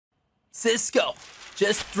Cisco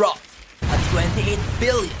just dropped a 28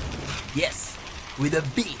 billion, yes, with a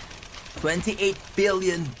B, 28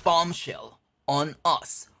 billion bombshell on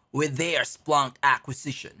us with their Splunk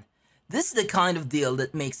acquisition. This is the kind of deal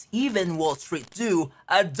that makes even Wall Street do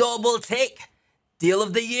a double take. Deal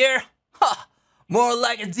of the year? Ha! More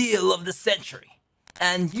like a deal of the century.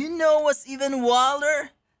 And you know what's even wilder?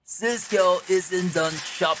 Cisco isn't done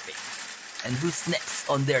shopping. And who's next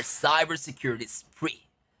on their cybersecurity spree?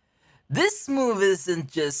 This move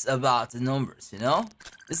isn't just about the numbers, you know?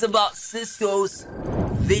 It's about Cisco's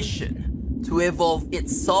vision to evolve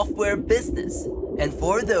its software business. And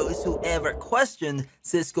for those who ever questioned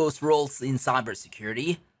Cisco's roles in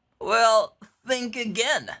cybersecurity, well, think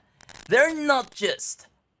again. They're not just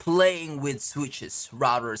playing with switches,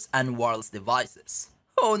 routers, and wireless devices.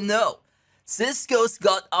 Oh no, Cisco's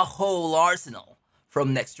got a whole arsenal,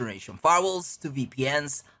 from next-generation firewalls to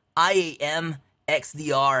VPNs, IAM,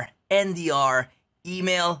 XDR, NDR,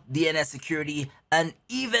 email, DNS security, and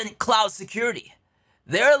even cloud security.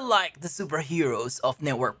 They're like the superheroes of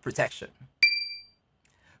network protection.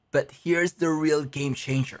 But here's the real game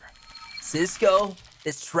changer. Cisco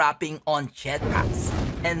is strapping on jetpacks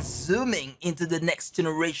and zooming into the next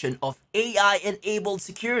generation of AI-enabled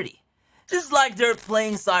security. It's like they're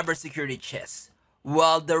playing cybersecurity chess,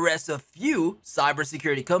 while the rest of you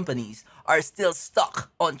cybersecurity companies are still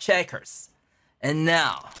stuck on checkers. And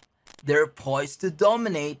now, they're poised to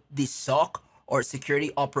dominate the SOC or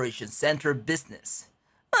Security Operations Center business.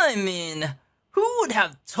 I mean, who would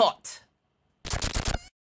have thought?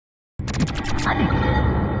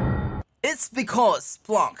 It's because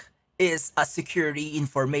Splunk is a Security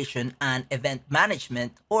Information and Event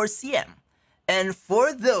Management, or SIEM. And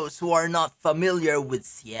for those who are not familiar with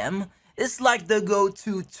SIEM, it's like the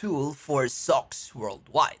go-to tool for SOCs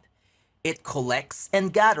worldwide. It collects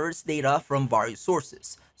and gathers data from various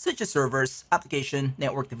sources, such as servers, application,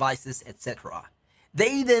 network devices, etc.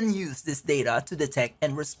 They then use this data to detect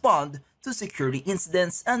and respond to security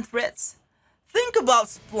incidents and threats. Think about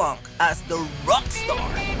Splunk as the rock star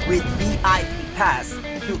with VIP pass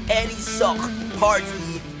to any SOC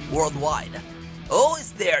party worldwide.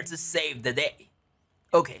 Always there to save the day.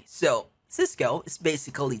 Okay, so Cisco is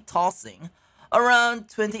basically tossing around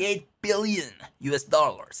 28 billion US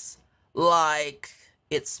dollars, like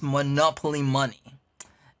it's monopoly money.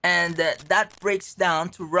 And that breaks down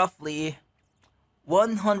to roughly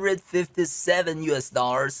 157 US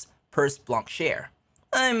dollars per Splunk share.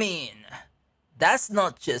 I mean, that's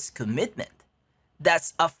not just commitment.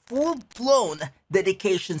 That's a full-blown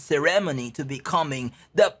dedication ceremony to becoming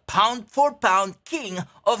the pound-for-pound king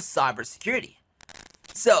of cybersecurity.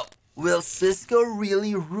 So, will Cisco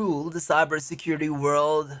really rule the cybersecurity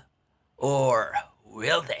world? Or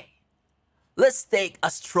will they? Let's take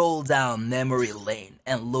a stroll down memory lane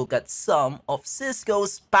and look at some of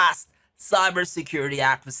Cisco's past cybersecurity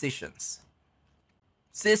acquisitions.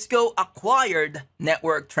 Cisco acquired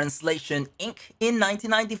Network Translation Inc. in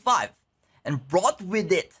 1995 and brought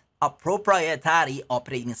with it a proprietary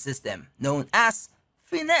operating system known as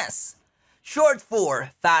Finesse, short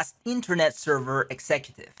for Fast Internet Server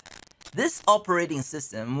Executive. This operating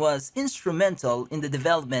system was instrumental in the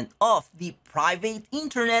development of the Private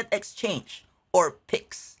Internet Exchange, or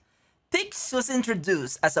PIX. PIX was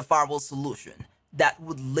introduced as a firewall solution that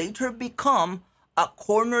would later become a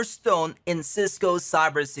cornerstone in Cisco's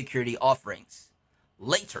cybersecurity offerings.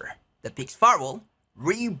 Later, the PIX firewall,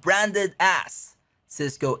 rebranded as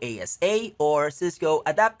Cisco ASA or Cisco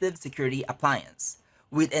Adaptive Security Appliance,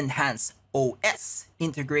 with enhanced OS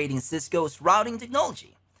integrating Cisco's routing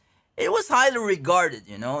technology. It was highly regarded,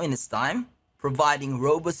 in its time, providing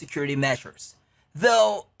robust security measures,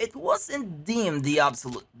 though it wasn't deemed the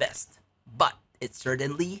absolute best, but it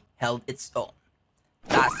certainly held its own.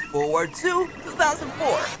 Fast forward to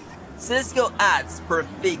 2004, Cisco adds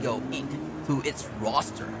Perfigo Inc. to its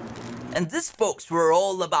roster. And these folks were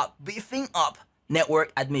all about beefing up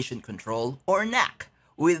Network Admission Control, or NAC,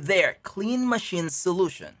 with their Clean Machines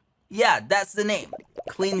solution. Yeah, that's the name,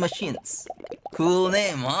 Clean Machines. Cool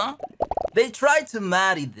name, huh? They tried to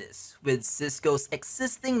marry this with Cisco's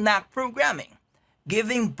existing NAC programming,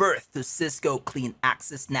 giving birth to Cisco Clean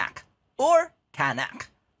Access NAC, or CANAC.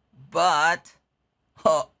 But,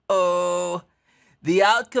 uh-oh, the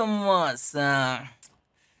outcome was,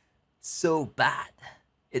 so bad.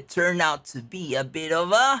 It turned out to be a bit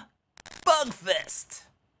of a bugfest.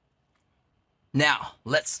 Now,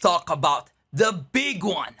 let's talk about the big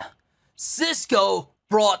one. Cisco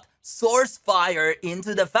brought SourceFire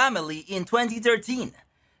into the family in 2013,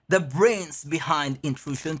 the brains behind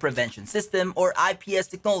Intrusion Prevention System, or IPS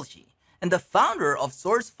technology, and the founder of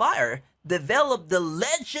SourceFire developed the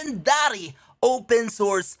legendary open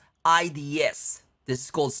source IDS. This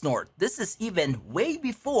is called Snort. This is even way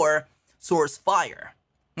before SourceFire.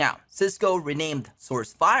 Now, Cisco renamed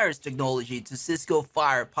SourceFire's technology to Cisco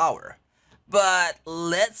Firepower. But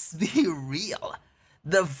let's be real.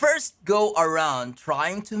 The first go around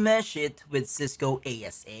trying to mesh it with Cisco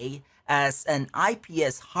ASA as an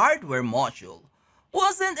IPS hardware module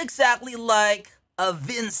wasn't exactly like a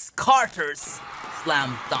Vince Carter's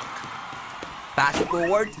slam dunk. Fast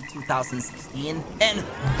forward to 2016 and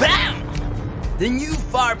BAM! The new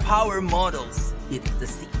Firepower models hit the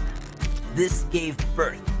scene. This gave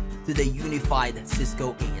birth to the unified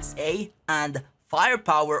Cisco ASA and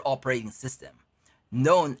Firepower operating system,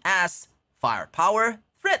 known as Firepower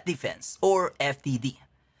Threat Defense or FTD.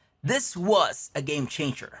 This was a game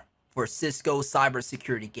changer for Cisco's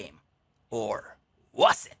cybersecurity game. Or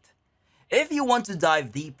was it? If you want to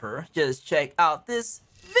dive deeper, just check out this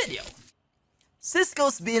video.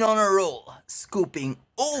 Cisco's been on a roll, scooping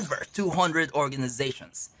over 200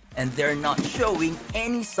 organizations, and they're not showing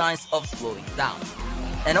any signs of slowing down.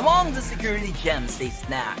 And among the security gems they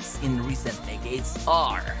snatched in recent decades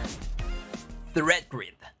are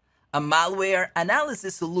ThreatGrid, a malware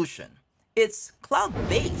analysis solution. It's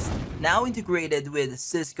cloud-based, now integrated with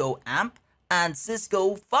Cisco AMP and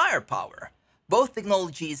Cisco Firepower. Both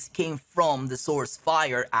technologies came from the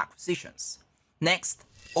SourceFire acquisitions. Next,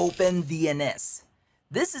 OpenDNS.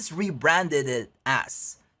 This is rebranded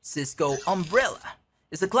as Cisco Umbrella.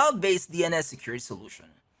 It's a cloud-based DNS security solution.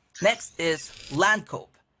 Next is Landcope.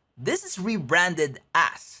 This is rebranded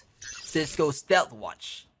as Cisco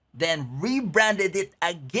StealthWatch, then rebranded it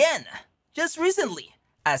again just recently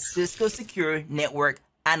as Cisco Secure Network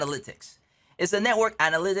Analytics. It's a network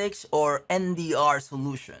analytics or NDR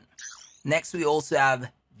solution. Next, we also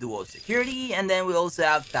have Duo Security, and then we also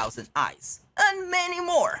have Thousand Eyes, and many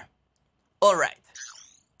more. Alright,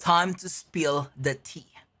 time to spill the tea.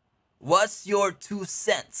 What's your 2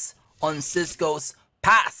 cents on Cisco's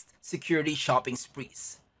past security shopping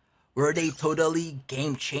sprees? Were they totally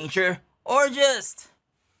game changer or just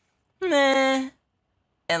meh?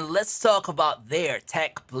 And let's talk about their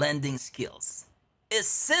tech blending skills. Is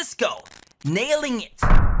Cisco nailing it,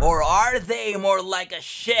 or are they more like a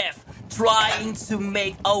chef trying to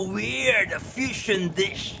make a weird fusion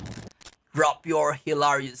dish? Drop your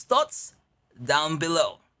hilarious thoughts down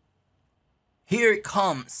below. Here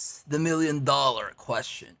comes the $1,000,000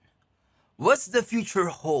 question. What's the future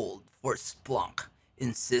hold for Splunk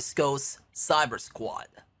in Cisco's Cyber Squad?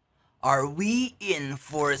 Are we in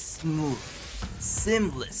for a smooth,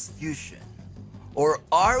 seamless fusion? Or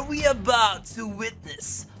are we about to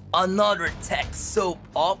witness another tech soap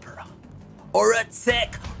opera? Or a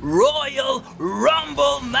tech Royal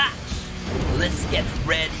Rumble match? Let's get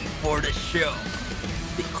ready for the show.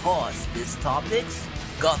 Because these topics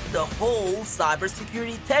got the whole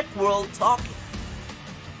cybersecurity tech world talking.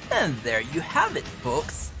 And there you have it,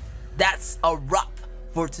 folks. That's a wrap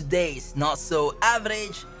for today's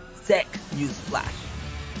not-so-average tech news flash.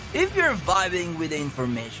 If you're vibing with the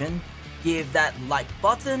information, give that like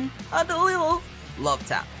button a little love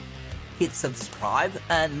tap. Hit subscribe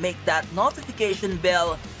and make that notification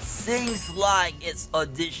bell sings like it's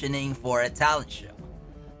auditioning for a talent show.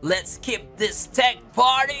 Let's keep this tech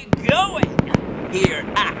party going here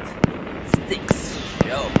at Sticks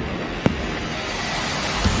Show.